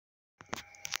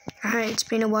Alright, it's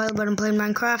been a while, but I'm playing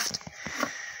Minecraft.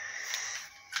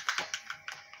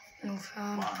 No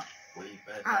fun.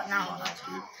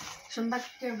 So I'm back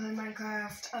here playing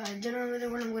Minecraft. I don't know really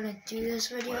when I'm gonna do this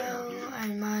video. I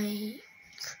might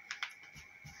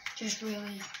just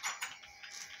really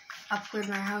upgrade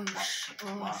my house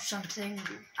or something.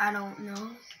 I don't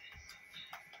know.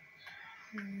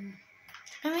 Can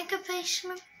I make a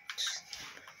basement?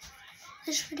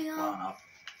 This video?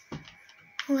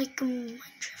 Like Minecraft.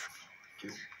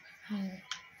 I'm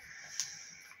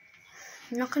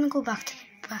not gonna go back to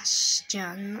the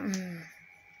bastion.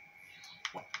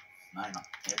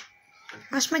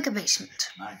 Let's make a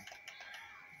basement.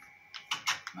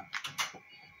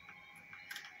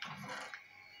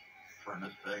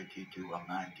 Furnace bay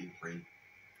T21923.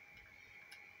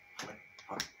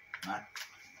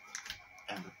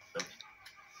 And the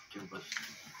tubus.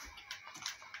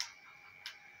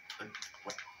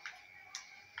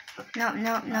 No,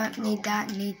 need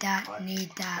that.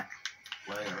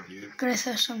 Layer view. Gonna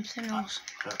throw something else.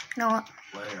 You know what?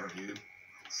 Layer view.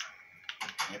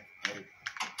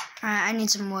 Alright, I need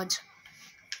some wood.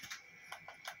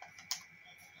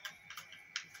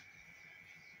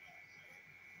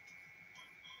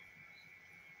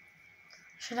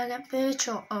 Should I get birch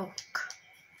or oak?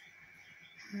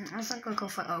 I think I'll go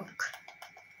for oak.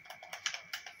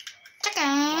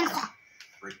 Chicken!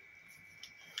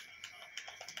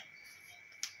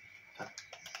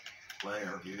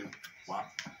 Layer view. One.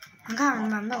 I can't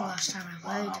remember the last time I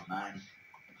played. 1 of 9.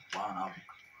 1 of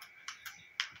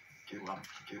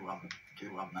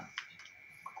 2 of 9.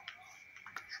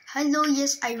 Hello,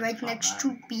 yes, I right next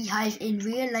to Beehive. In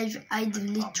real life, I'd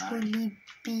literally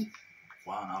be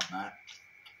 1 of 9.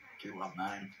 2 of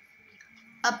 9.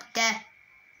 up there.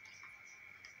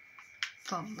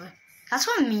 Probably. That's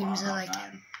what memes are like.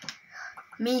 9.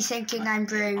 Me thinking I'm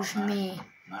brave, me.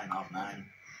 9 of 9.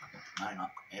 9 of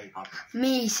 8 of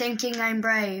Me thinking I'm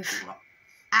brave. 2 of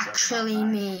Actually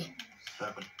me.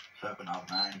 7 of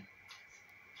 9.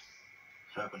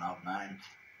 7 of 9.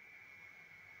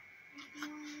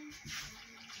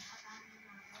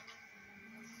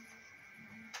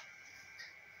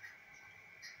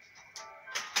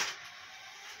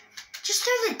 Just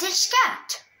do the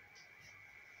diskette.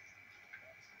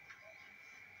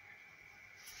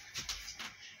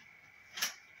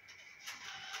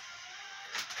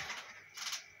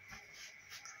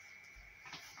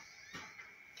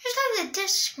 Just do the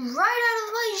disc right out of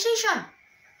the PlayStation.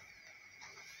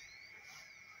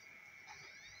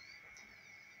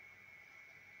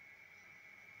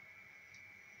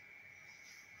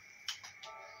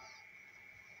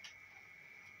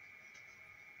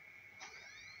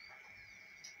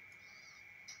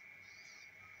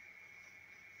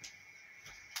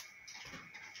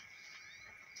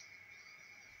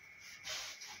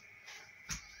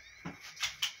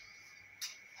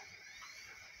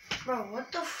 Bro,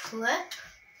 what the flip?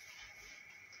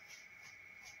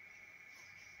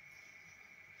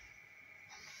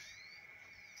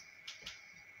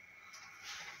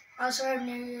 Also, I have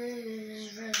New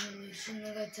Year's resolution.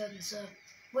 I got 10 subs.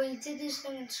 Wait, you did this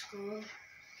thing in school.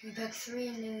 You picked 3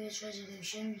 New Year's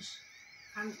resolutions.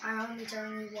 I'm only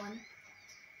telling you 1.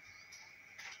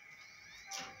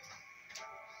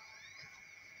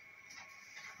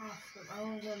 Oh, I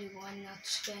only tell you 1.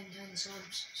 That's getting 10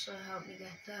 subs. So help me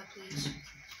get that, please.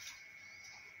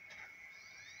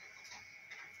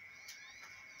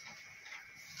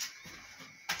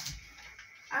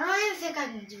 I don't even think I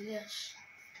can do this.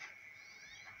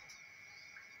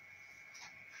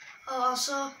 Oh,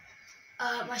 also,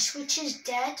 my Switch is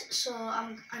dead, so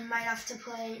I might have to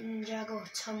play Ninjago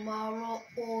tomorrow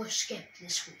or skip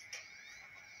this week.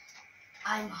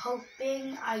 I'm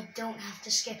hoping I don't have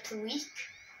to skip the week,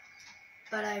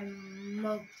 but I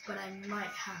might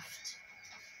have to.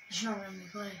 It's not letting me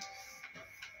play.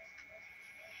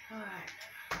 Alright.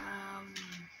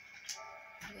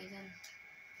 Okay then.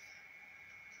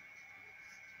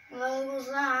 What was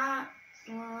that?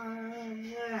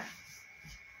 Yeah.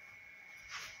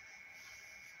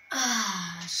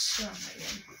 Sorry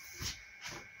again.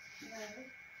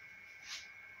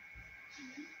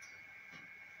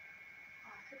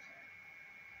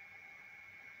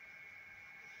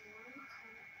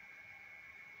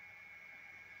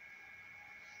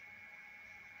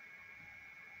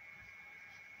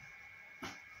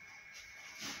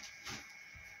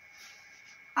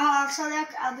 So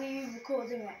I'll be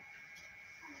recording it.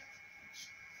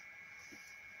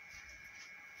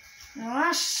 Well,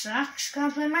 that sucks.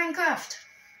 Can't play Minecraft.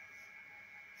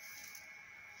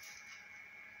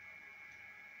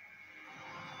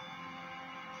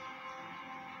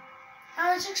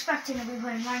 I was expecting to be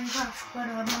playing Minecraft, but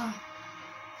I'm not.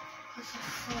 What the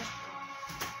fuck?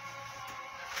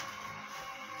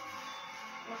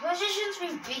 My position's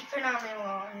been beeping at me a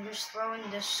lot and just throwing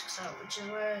discs out, which is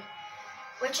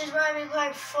why we play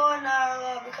Fortnite a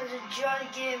lot, because I enjoy the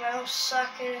game and I'll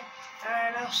suck at it,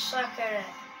 and I'll suck at it.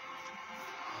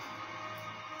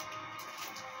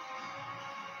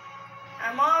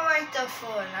 I'm alright though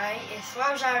Fortnite. It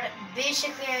throws out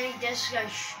basically any disc I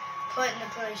put in the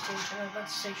PlayStation. I was about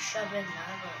to say shove in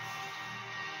there, but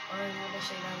or would I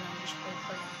say that I'm just put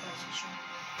in the PlayStation.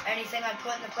 Anything I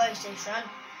put in the PlayStation.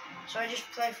 So I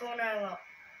just play Fortnite a lot.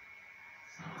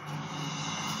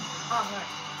 Oh,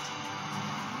 right.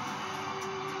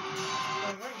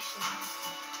 Oh, what is this?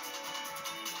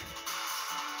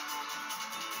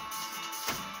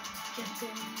 Jump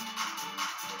in.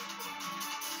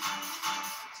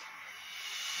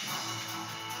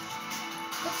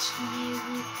 What's new?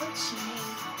 What's new?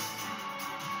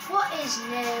 What is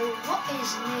new? What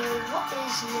is new? What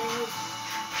is new?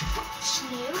 What's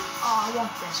new? Oh, I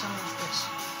want this. I want this.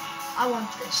 I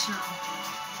want this now.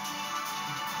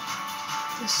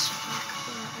 This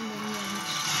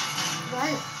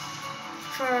right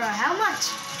for a helmet.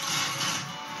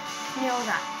 Know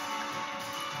that.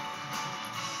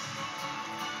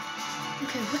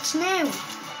 Okay, what's new?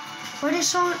 What is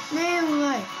so new,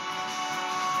 like?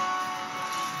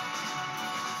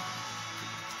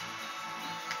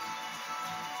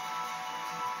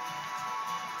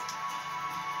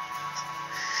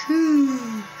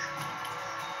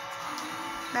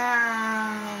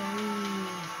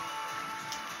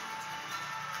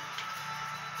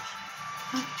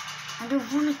 I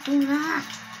don't want to do that.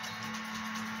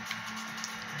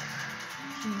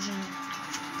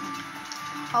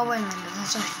 Oh, wait a minute,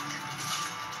 that's right.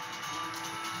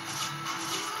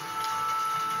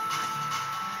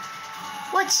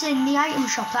 What's in the item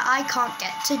shop that I can't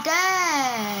get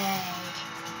today?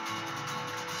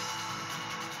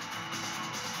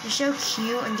 You're so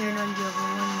cute and they're not your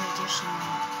one just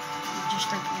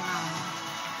like now.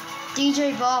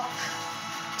 DJ Bop,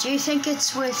 do you think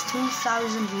it's worth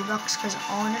 2,000 V-Bucks? Because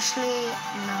honestly,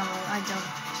 no, I don't.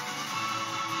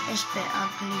 It's a bit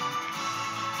ugly.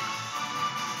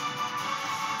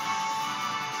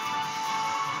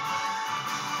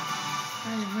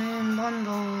 There's Win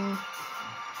Bundle.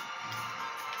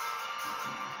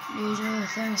 These are the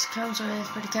things it comes with,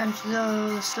 but it comes with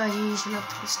those slightly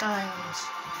selectable styles.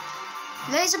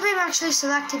 Laser beam actually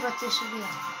selected what this would be.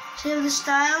 So the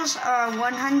styles are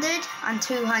 100 and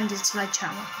 200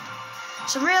 sledgehammer.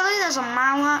 So really there's a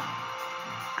mallet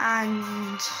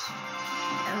and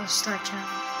a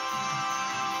sledgehammer.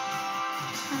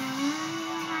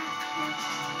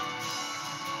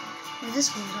 This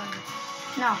one's on it.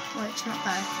 No, wait, it's not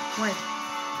bad. Wait.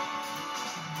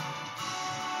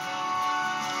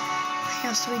 He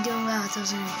has to be doing that,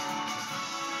 doesn't he?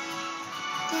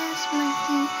 There's my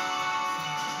thing.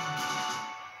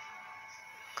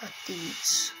 Got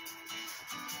these.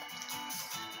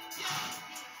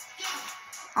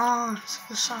 Oh, it's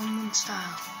the salmon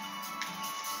style.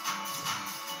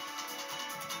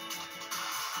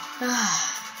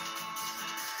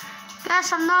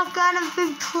 Guess I'm not gonna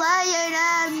be playing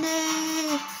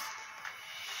any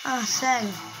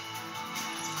thing.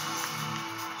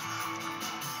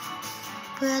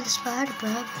 Where the spider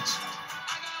brothers?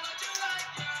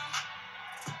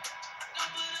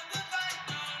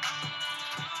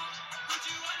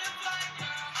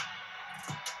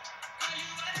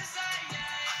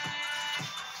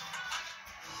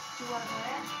 You want to go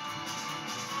there?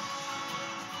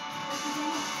 What's the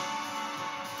name?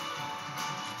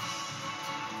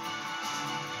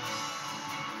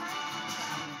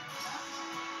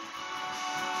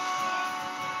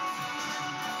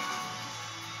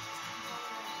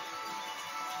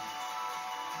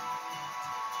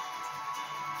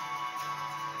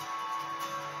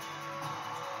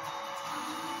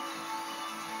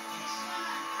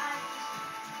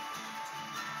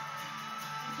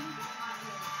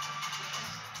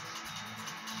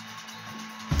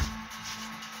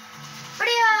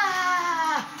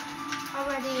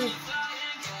 Already.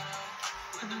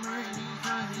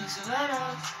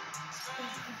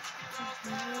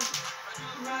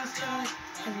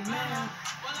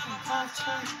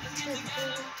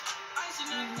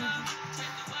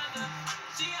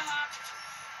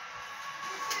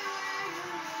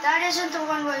 That isn't the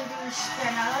one where you do a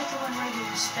spin. I like the one where you do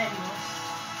a spin.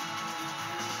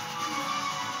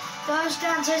 Those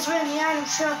dances were in the item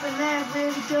shop and they're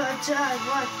really good. I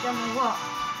like them a lot.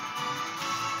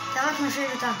 They're like my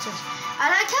favorite dancers. I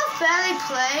like how Belly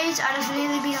plays and it's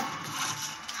really been a...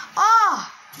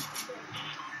 Oh!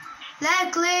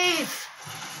 Leg leave!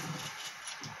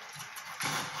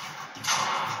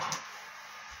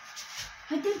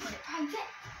 I didn't put it private.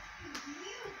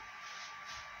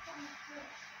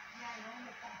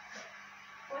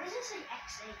 What does it say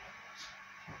X8?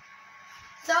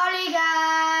 Sorry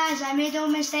guys, I made a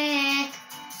mistake.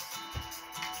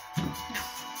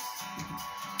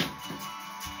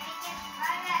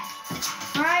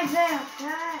 Private,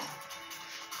 yeah.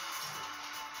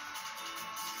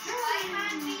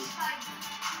 Spider-Man v Spider-Man.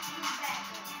 Who's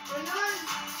better? Well, no,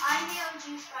 I'm the OG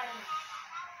Spider-Man.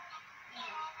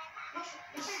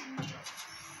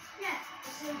 Yeah,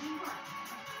 it's the OG one.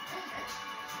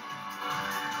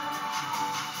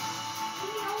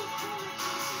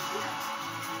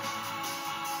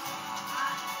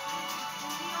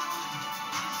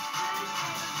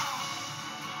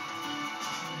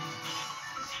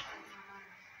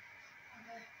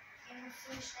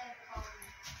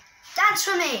 Dance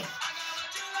for me!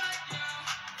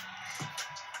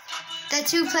 They're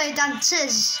two-player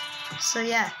dances, so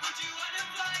yeah.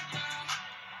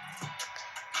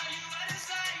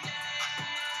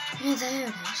 Yeah, there it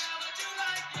is.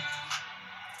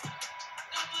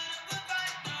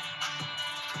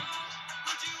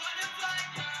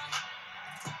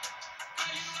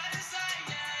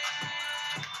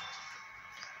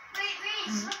 Wait,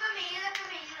 Reese, look at me, look at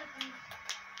me, look at me.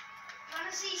 You want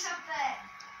to see something?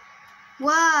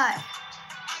 What?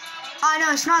 Oh no,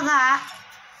 it's not that.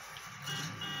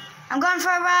 I'm going for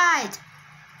a ride.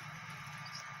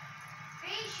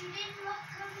 Reese, you didn't look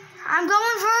at me. I'm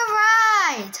going for a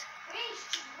ride.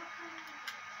 Reese, look at me.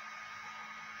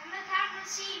 Can the camera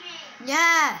see me?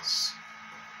 Yes.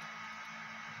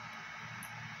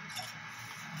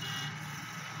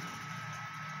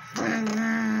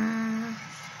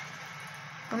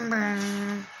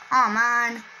 Oh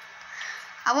man.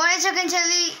 I wanted to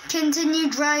continue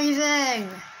driving.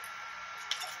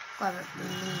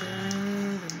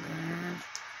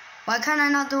 Why can't I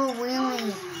not do a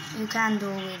wheelie? You can do a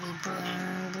wheelie.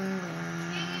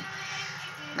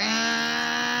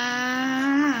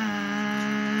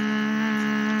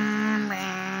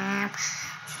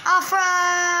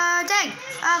 Off-roading!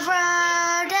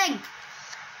 Off-roading!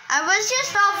 I was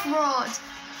just off-road.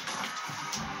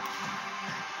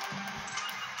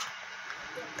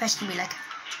 Best to be like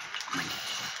money.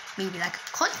 Maybe like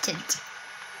content.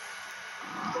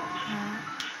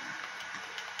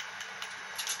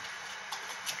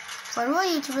 Why do all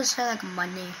YouTubers say like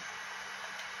money?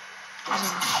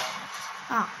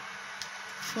 Oh,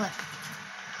 flip.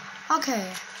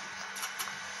 Okay.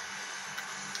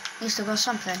 Needs to go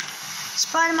something.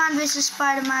 Spider-Man versus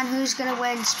Spider-Man. Who's gonna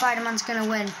win? Spider-Man's gonna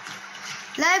win.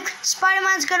 Look,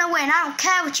 Spider-Man's gonna win. I don't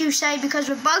care what you say because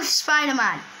we're both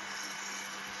Spider-Man.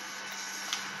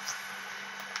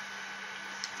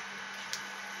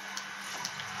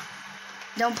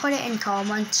 Don't put it in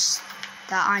comments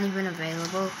that aren't even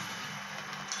available.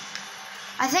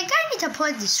 I think I need to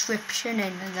put a description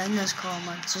in and then there's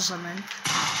comments or something.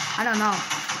 I don't know.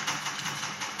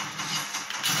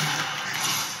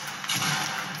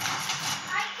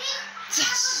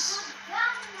 Yes!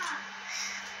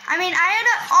 I mean, I had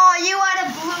a... Oh, you had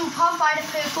a blue pump, I had a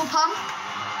purple pump.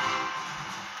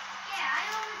 Yeah, I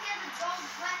only get the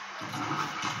dog's weapon.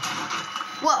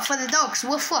 What, for the dogs?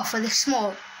 Woof woof, for the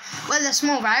small... Well, the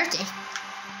small rarity.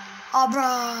 Oh,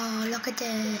 bro, look at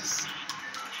this.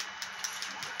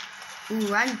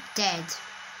 Ooh, I'm dead.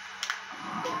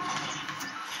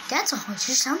 That's a harsh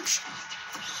assumption.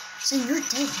 So you're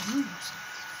dead, anyways.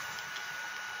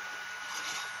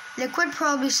 Liquid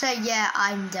probably say, yeah,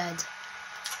 I'm dead.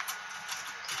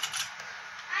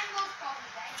 I'm most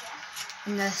probably dead,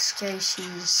 yeah. In this case,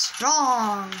 he's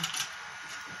wrong.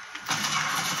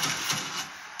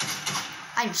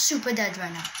 I'm super dead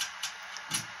right now.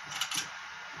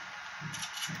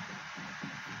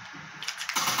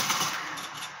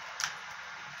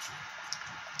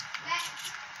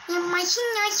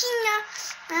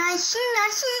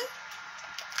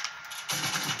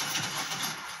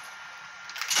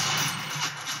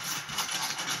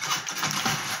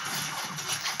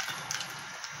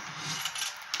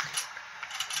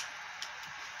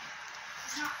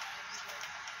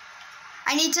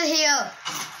 I need to heal.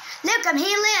 Look, I'm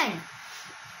healing.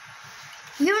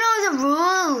 You know the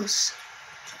rules.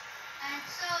 And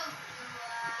so do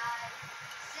I.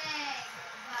 Say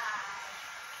goodbye.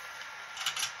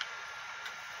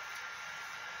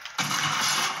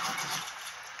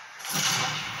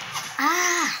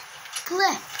 Ah,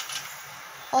 flip.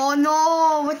 Oh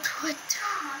no, what?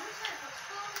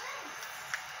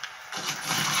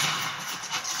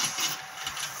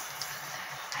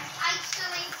 I'm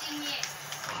isolating it.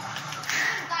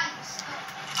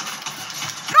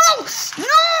 No!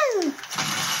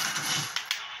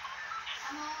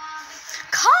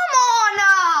 Come on!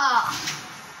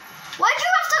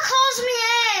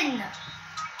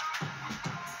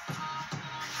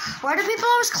 Why do people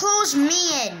always close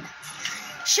me in?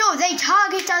 Sure, they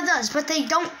target others, but they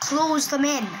don't close them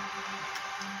in.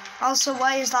 Also,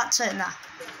 why is that sitting there?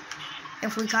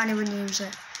 If we can't even use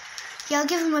it. Yeah, I'll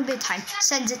give him a bit of time.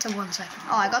 Sends it to 1 second.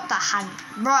 Oh, I got the hand.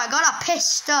 Bro, I got a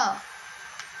pistol.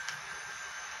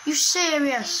 You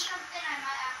serious?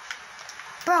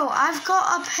 Bro, I've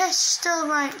got a pistol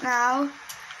right now.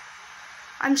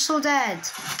 I'm so dead.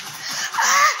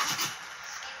 Ah!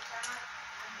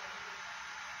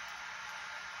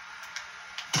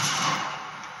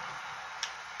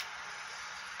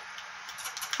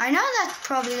 I know that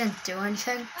probably didn't do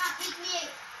anything.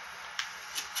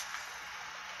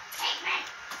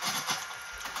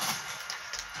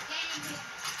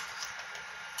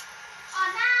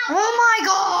 Oh my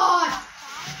god!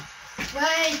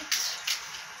 Wait.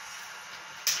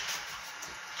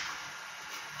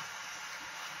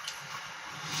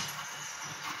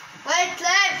 Wait,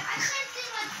 Liv! I sent in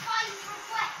like 5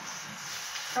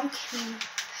 requests. Don't kill me.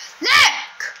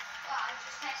 Look! Well, I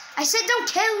just texted. I said don't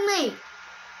kill me! I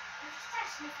just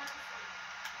texted me for the phone.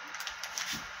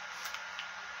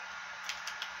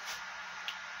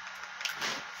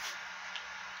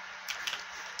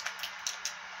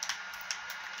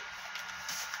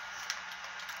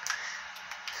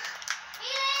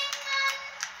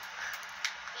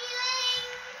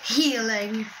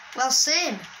 Healing. Well,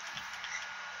 same.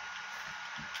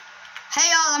 Hey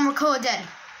y'all, I'm recording.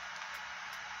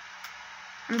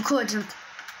 I'm recording. Wait,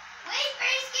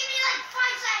 Grace, give me like 5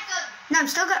 seconds. No, I'm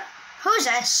still got. Who's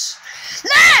this?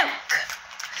 Luke!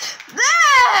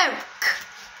 Luke!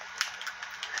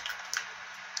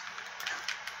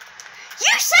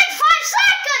 You said 5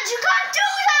 seconds! You can't do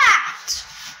that!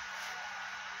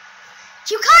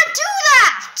 You can't do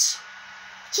that!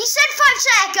 He said 5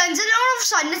 seconds and then all of a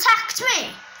sudden attacked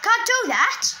me. Can't do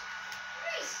that.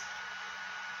 Grace,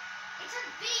 it's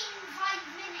been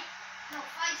 5 minutes. No,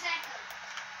 5 seconds.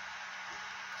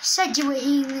 You said you were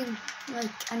healing,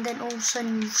 like, and then all of a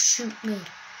sudden you shoot me. And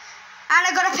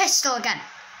I got a pistol again.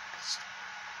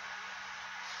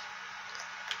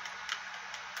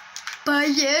 But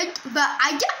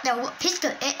I don't know what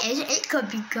pistol it is. It could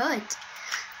be good.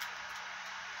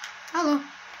 Hello.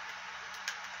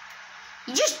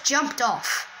 You just jumped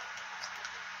off.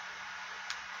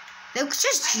 Luke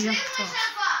just I blew jumped off.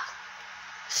 myself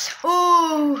up.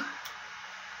 Oh,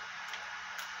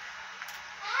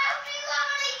 How do you have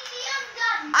a lazy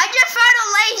gun? I just found a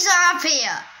laser up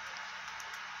here.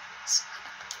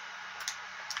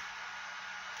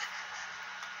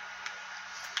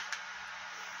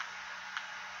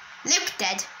 Luke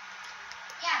dead.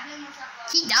 Yeah, I blew myself up.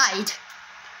 He died.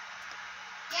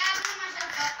 Yeah, I blew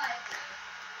myself up.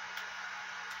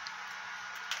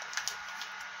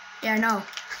 Yeah, I know.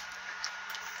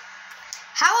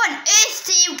 How on earth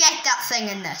do you get that thing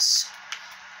in this?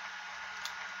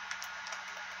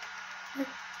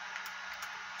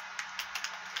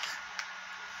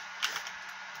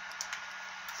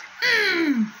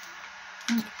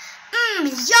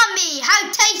 Yummy!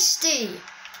 How tasty!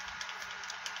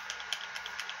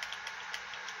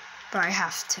 But I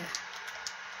have to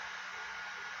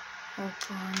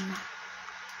open.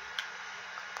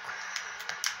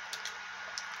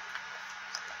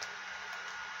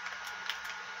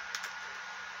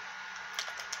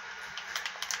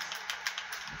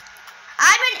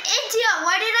 I'm an idiot!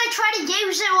 Why did I try to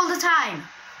use it all the time?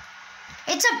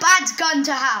 It's a bad gun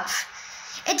to have.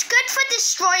 It's good for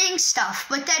destroying stuff,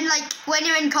 but then, like, when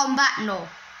you're in combat, no.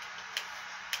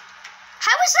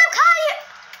 How is Luke higher?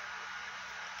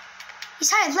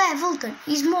 He's higher level than...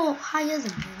 He's more higher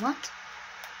than me, what?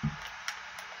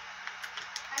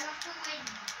 I love to win.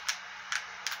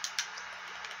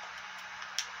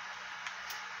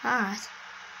 Alright.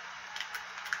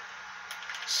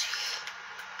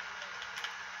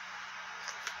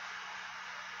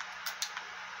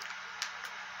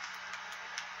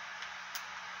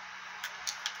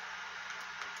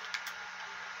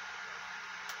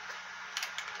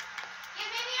 Yeah,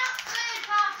 maybe not third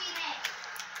party mate.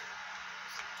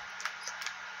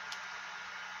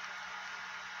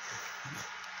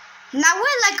 Now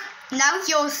we're like... Now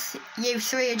you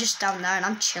three are just down there and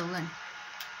I'm chilling.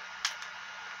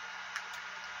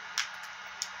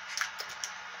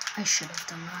 I should have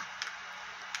done that.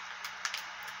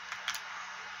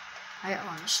 I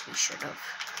honestly should have.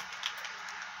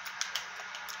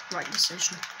 Right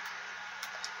decision.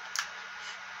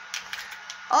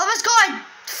 Oh, let's go! A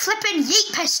flipping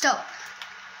yeet pistol!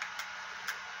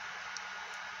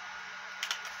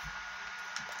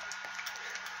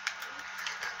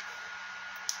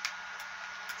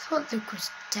 I thought Luke was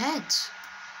dead.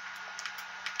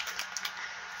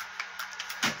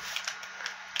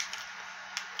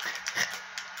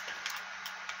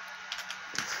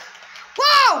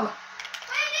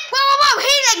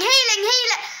 Healing, healing,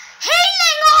 healing.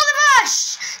 Healing, all of us.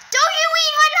 Don't you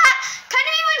even can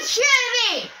you even hear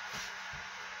me?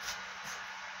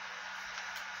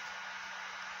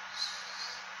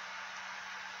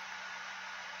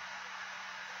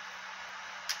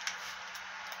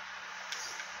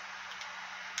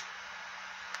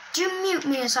 Do you mute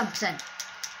me or something?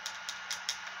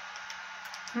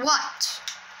 What?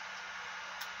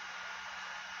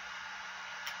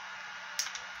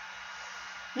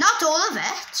 Not all of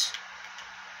it.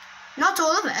 Not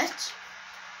all of it.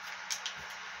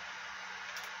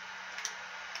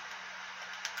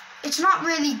 It's not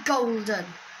really golden. Oliver,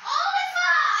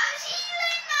 I'm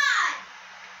healing man.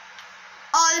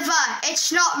 Oliver,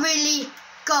 it's not really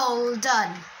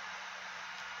golden.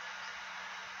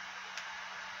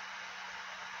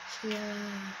 Yeah.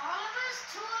 Oliver's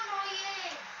too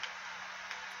annoying.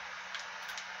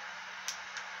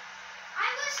 I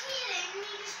was healing and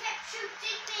he just kept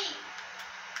shooting me.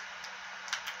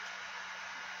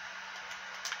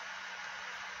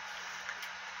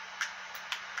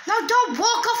 No, don't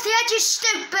walk off the edge, you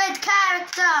stupid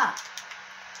character.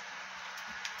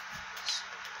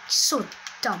 So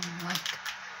dumb, like.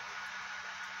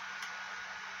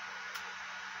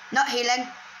 Not healing.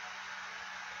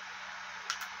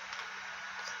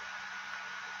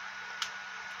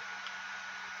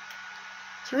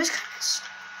 He was kind of.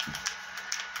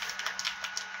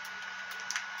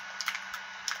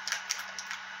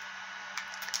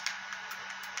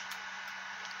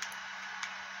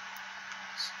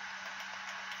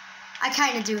 I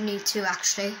kind of do need to,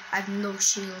 actually. I have no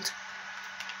shield.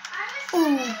 I was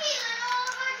trying to heal and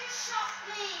Oliver just shot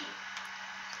me.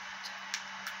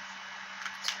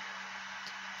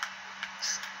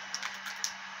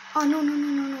 Oh, no, no, no,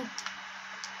 no, no.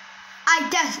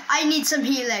 I need some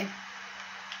healing.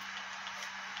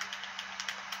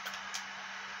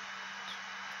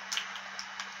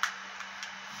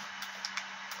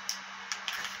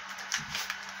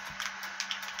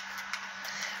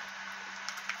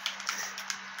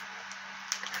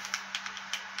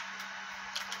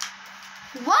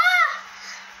 What?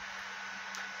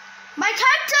 My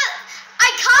character,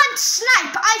 I can't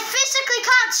snipe. I physically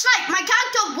can't snipe. My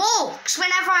character walks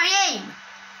whenever I aim.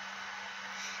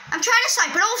 I'm trying to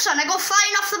snipe, but all of a sudden I go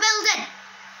flying off the building.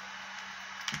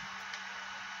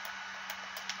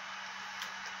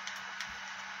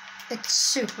 It's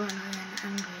super annoying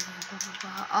and really blah, blah,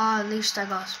 blah. Oh, at least I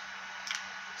got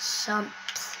something.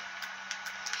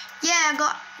 Yeah,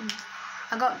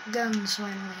 I got guns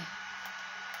finally.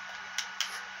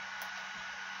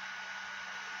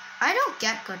 I don't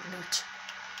get good loot.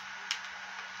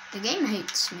 The game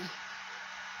hates me.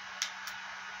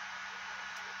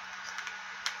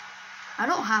 I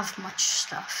don't have much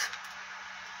stuff.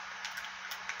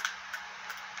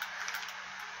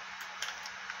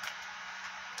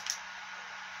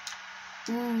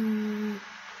 Ooh,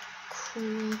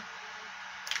 cool.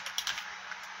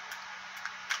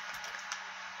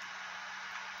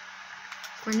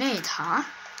 Grenade, huh?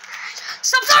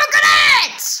 Stop throwing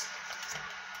grenades!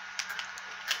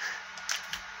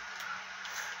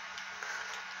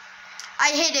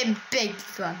 I hit him big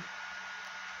fun.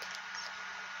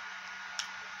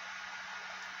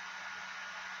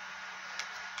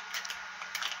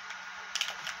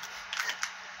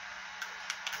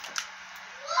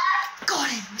 What? Got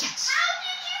him, yes. How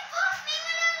did you buff me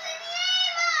when I was in the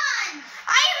air, man?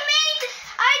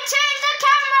 I turned the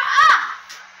camera up.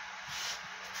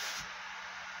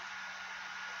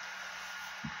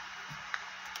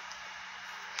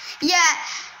 Yeah,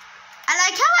 I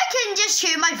like how I can just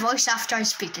hear my voice after I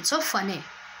speak. It's so funny.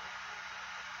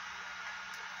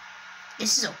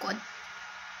 This is awkward.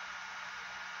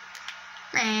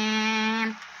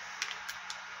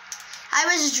 I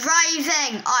was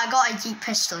driving. Oh, I got a yeet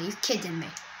pistol. You're kidding me.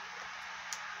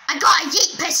 I got a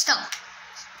yeet pistol.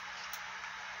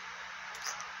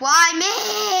 Why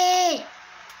me?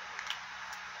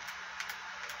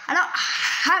 I don't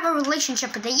have a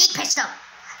relationship with the yeet pistol.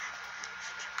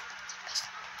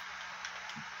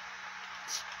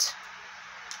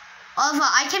 Oliver,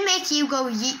 I can make you go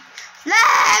yeet.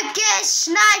 Leg is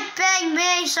sniping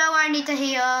me, so I need to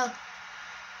heal.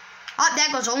 Oh, there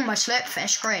goes all my slurp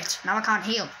fish. Great. Now I can't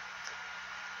heal.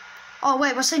 Oh,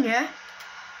 wait, what's in here?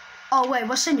 Oh, wait,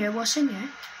 what's in here? What's in here?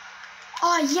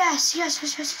 Oh, yes, yes,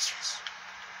 yes, yes, yes, yes.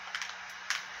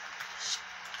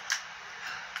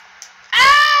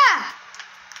 Ah!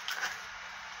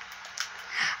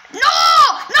 No!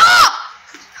 No!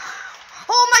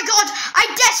 Oh, my God. I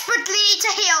desperately need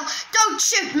to heal. Don't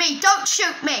shoot me. Don't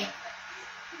shoot me.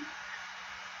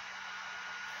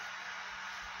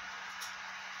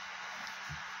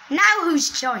 Now who's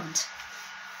joined?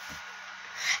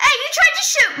 Hey, you tried to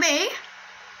shoot me!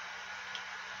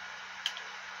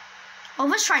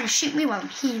 Oliver's trying to shoot me while I'm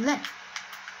healing.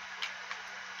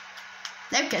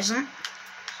 Luke isn't.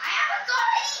 I haven't got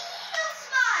any heals,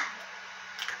 man.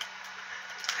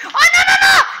 Oh, no, no,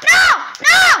 no! No!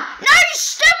 No! No, you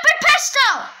stupid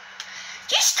pistol!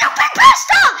 You stupid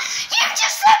pistol! You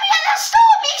just threw me in the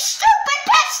storm, you stupid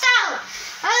pistol!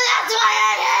 And that's why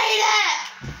I hate it!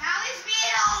 Now it's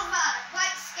being over.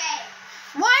 Quite scared.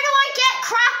 Why do I get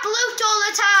crap loot all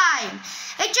the time?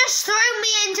 It just threw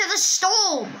me into the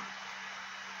storm.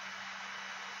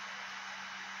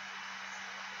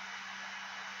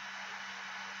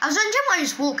 I was wondering why I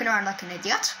was walking around like an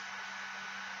idiot.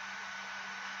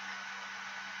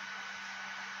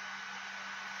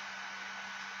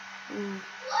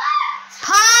 What?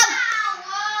 Pump!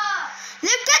 Power!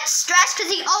 Luke gets stressed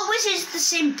because he always uses the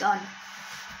same gun.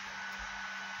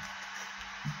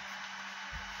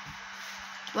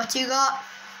 What you got?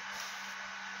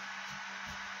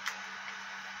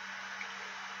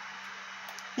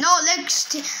 No,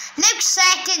 Luke's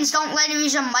settings don't let him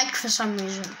use a mic for some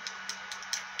reason.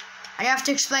 I have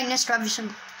to explain this to every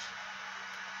single.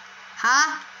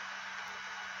 Huh?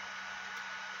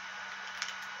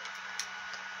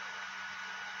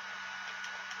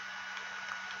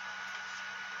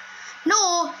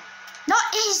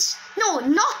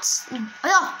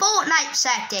 Not Fortnite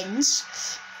settings.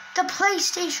 The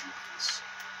PlayStation ones.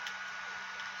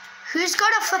 Who's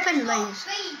got a flipping laser?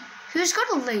 Who's got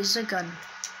a laser gun?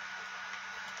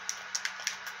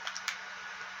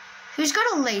 Who's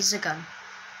got a laser gun?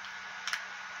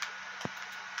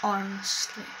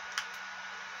 Honestly,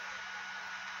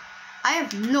 I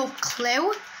have no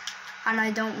clue, and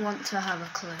I don't want to have a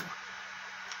clue.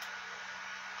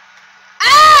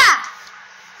 Ah!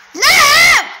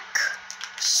 Look!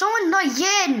 So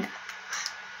annoying.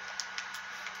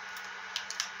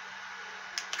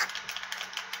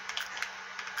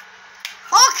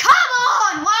 Oh, come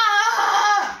on!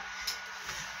 Whoa!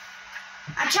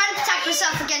 I'm trying to protect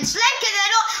myself against Luke, and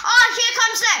then oh, here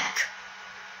comes Luke.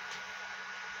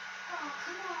 Oh,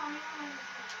 come on.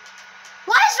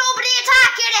 Why is nobody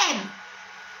attacking him?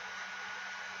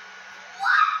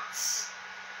 What?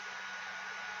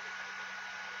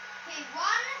 Okay,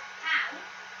 one, how?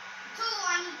 Two,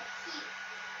 I need a heal.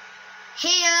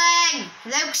 Healing!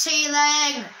 Luke's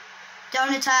healing!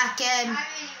 Don't attack him. I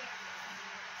really.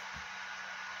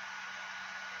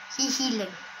 He's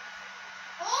healing.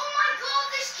 Oh my god,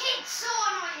 this kid's so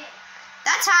annoying.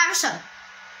 That's Harrison.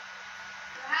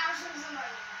 Harrison's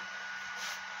annoying.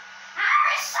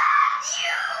 Harrison,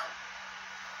 you!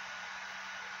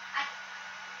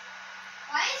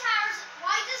 Why is Harrison?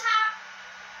 Why does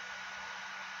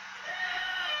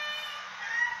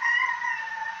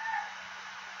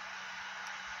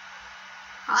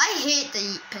I hate the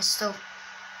Yeet pistol.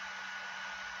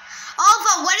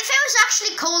 Although, what if it was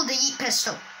actually called the Yeet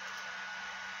pistol?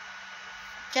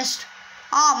 Just,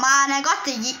 oh man, I got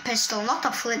the Yeet pistol, not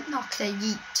the flintlock, the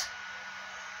Yeet.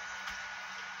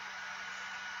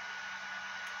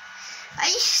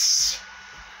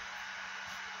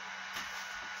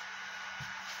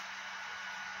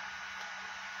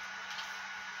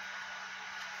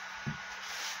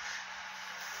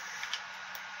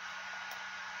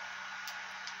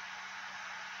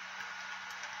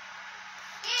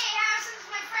 Yay, Harrison's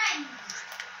my friend.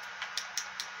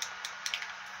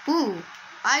 Ooh,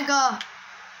 I got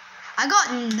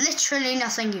literally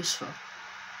nothing useful.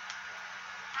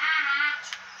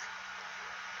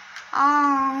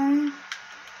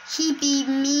 He be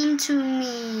mean to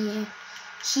me.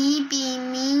 He be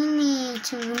meany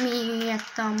to me at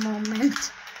the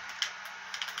moment.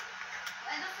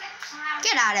 Where the flip's Harrison?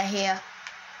 Get out of here.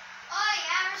 Oi,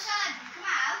 Harrison, come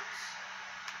out.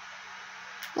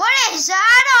 What is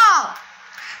that?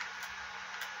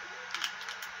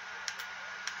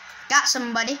 Got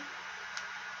somebody.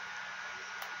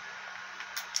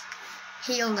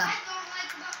 Heal them. What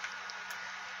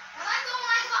I don't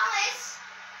like about this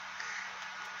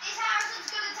is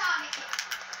Harrison's gonna target me.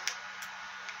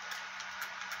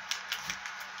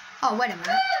 Oh, wait a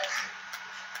minute.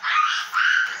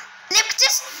 Look,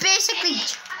 just basically.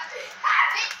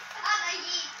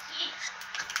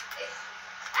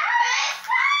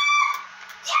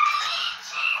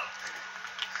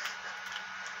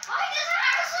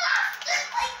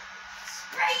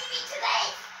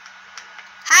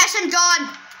 Harrison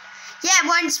gone. Yeah,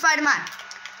 we're in Spider-Man.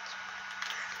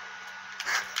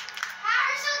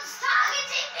 Harrison's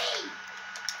targeting me.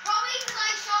 Probably because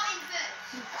I shot him first.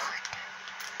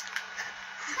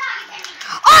 He's targeting me.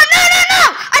 Oh, no!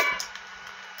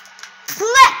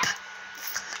 Flip!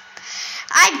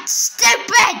 I'm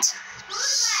stupid!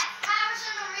 Who's left?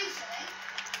 Harrison or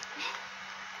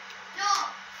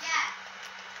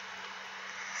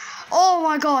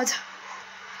my god.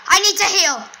 I need to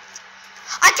heal.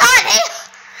 I can't heal.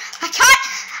 I can't.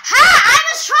 Ha! I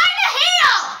was trying to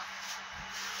heal.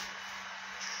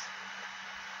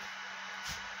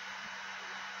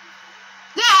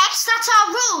 Yes, that's our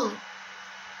rule.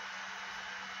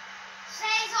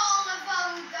 Says all of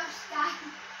those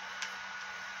guys.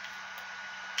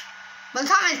 Well,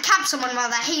 can't cap someone while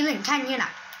they're healing, can you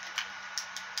now?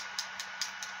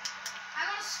 I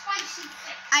got a spicy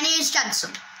fix. And here's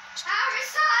Jensen.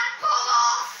 Harrison, pull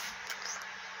off!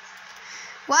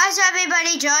 Why is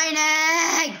everybody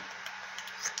joining?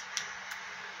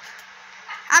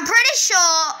 I'm pretty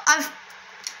sure I've...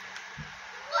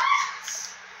 What?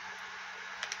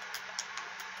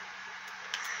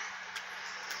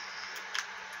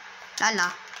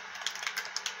 Lala.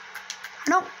 I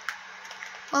don't...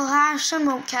 Well, Harrison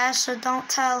won't care, so don't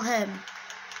tell him.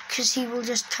 Because he will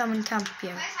just come and camp you.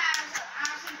 Where's Harrison?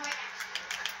 Harrison right next to you.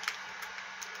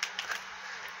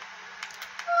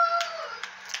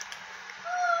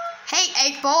 Hey,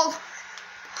 8-ball.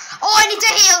 Oh, I need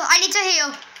to heal. I need to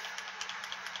heal.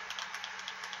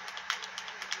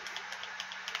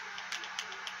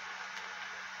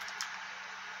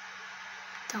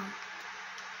 Done.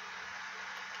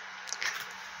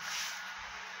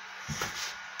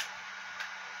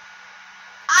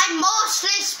 I'm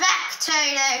mostly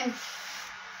spectating.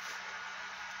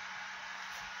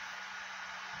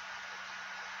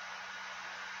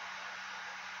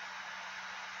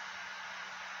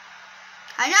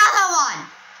 Another one.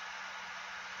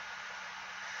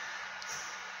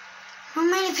 How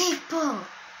many people? No,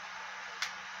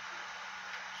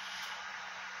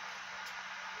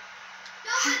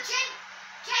 but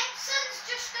Jensen's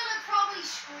just gonna probably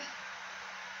scream.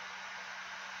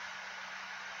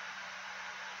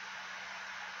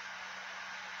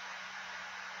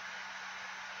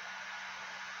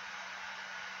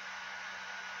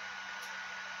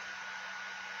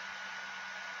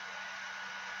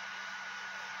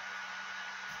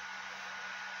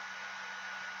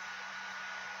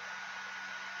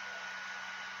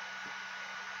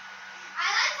 I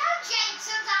like how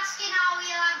Jensen's asking how we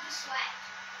allowed to sweat.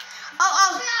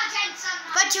 Oh, Jensen.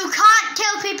 but you can't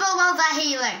kill people while they're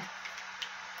healing.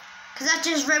 Because that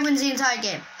just ruins the entire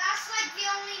game. That's like the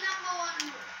only #1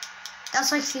 rule.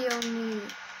 That's like the only...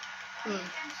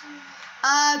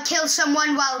 Jensen. Kill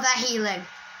someone while they're healing.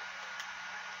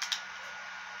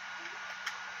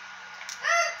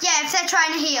 Yeah, if they're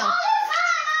trying to heal. Oliver,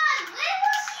 man! Where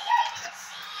was he? I didn't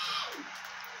see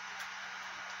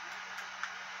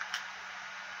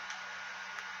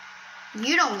him!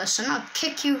 You don't listen, I'll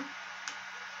kick you.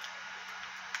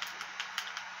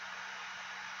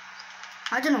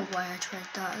 I don't know why I tried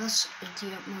that. That's an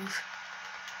idiot move.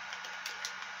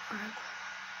 Alright.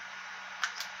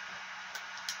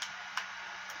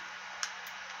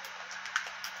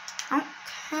 I don't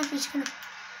care if he's gonna